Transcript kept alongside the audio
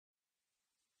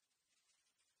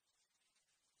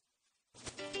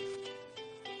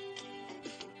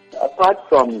Apart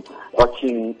from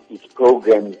watching his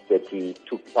programs that he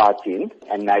took part in,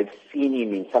 and I've seen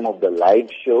him in some of the live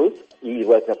shows, he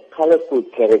was a colorful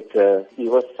character. He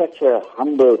was such a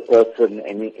humble person,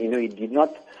 and he did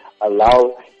not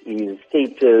allow his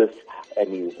status and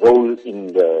his role in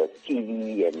the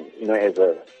TV and as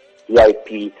a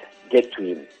VIP get to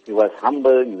him. He was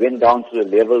humble. He went down to the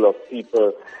level of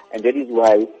people, and that is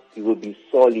why he will be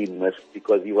sorely missed,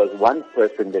 because he was one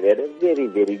person that had a very,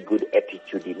 very good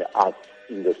attitude in the arts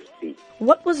industry.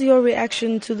 What was your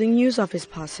reaction to the news of his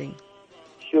passing?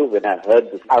 Sure, when I heard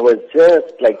this, I was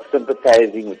just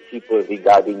sympathizing with people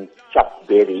regarding Chuck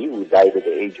Berry, who died at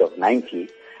the age of 90.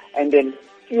 And then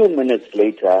a few minutes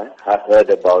later, I heard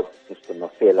about Mr.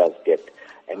 Mafela's death.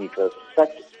 And it was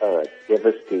such a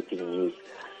devastating news,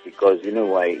 because you know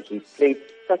why? He played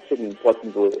such an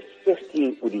important role,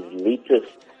 especially with his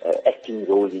latest acting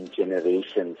role in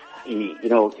Generations. He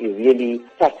really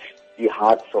touched the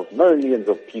hearts of millions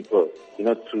of people,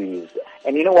 through his...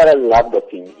 And what I loved of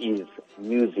him is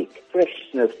music,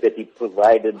 freshness that he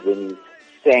provided when he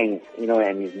sang,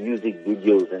 and his music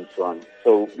videos and so on.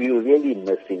 So we will really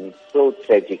miss him. It's so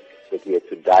tragic that he had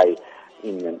to die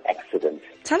in an accident.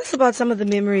 Tell us about some of the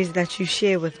memories that you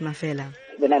share with Mafela.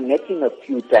 When I met him a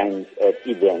few times at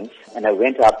events, and I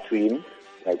went up to him,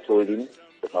 I told him,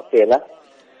 Mafela,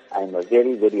 I'm a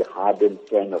very, very hardened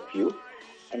fan of you.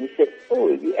 And he said, oh,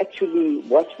 you actually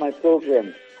watch my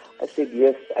programs? I said,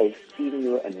 yes, I've seen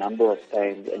you a number of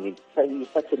times, and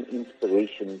it's such an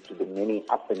inspiration to the many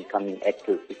up-and-coming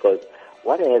actors, because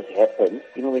what has happened,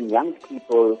 when young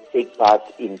people take part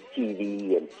in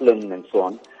TV and film and so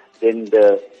on, then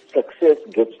the success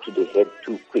gets to the head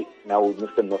too quick. Now, with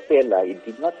Mr. Mafela, it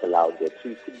did not allow that. So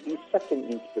it could be such an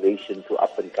inspiration to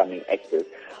up-and-coming actors,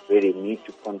 where they need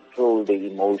to control their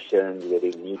emotions, where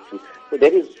they need to... So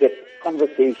that is that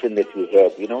conversation that we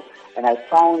had, And I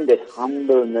found that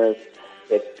humbleness,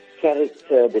 that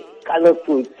character, that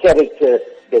colorful character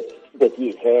that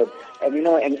he had. And,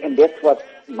 and that's what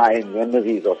my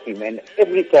memories of him. And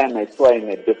every time I saw him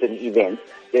at different events,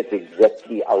 that's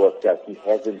exactly how I felt. He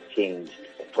hasn't changed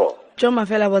at all. Joe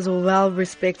Mafela was a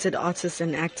well-respected artist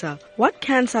and actor. What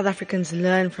can South Africans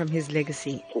learn from his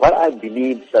legacy? What I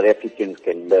believe South Africans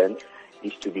can learn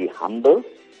is to be humble.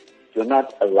 Do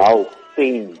not allow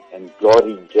fame and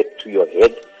glory get to your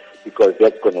head, because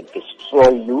that's going to destroy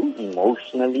you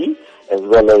emotionally as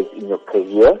well as in your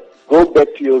career. Go back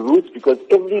to your roots, because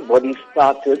everybody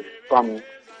started from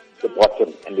the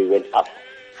bottom and they went up.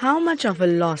 How much of a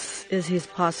loss is his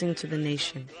passing to the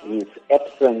nation? His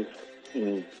absence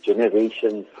in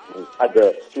Generations and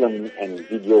other film and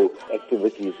video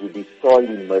activities will be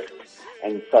sorely missed.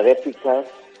 And South Africa,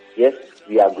 yes,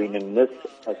 we are going to miss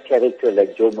a character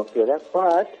like Joe Mafela,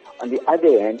 but on the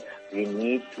other hand, we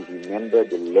need to remember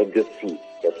the legacy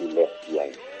that he left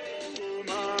behind.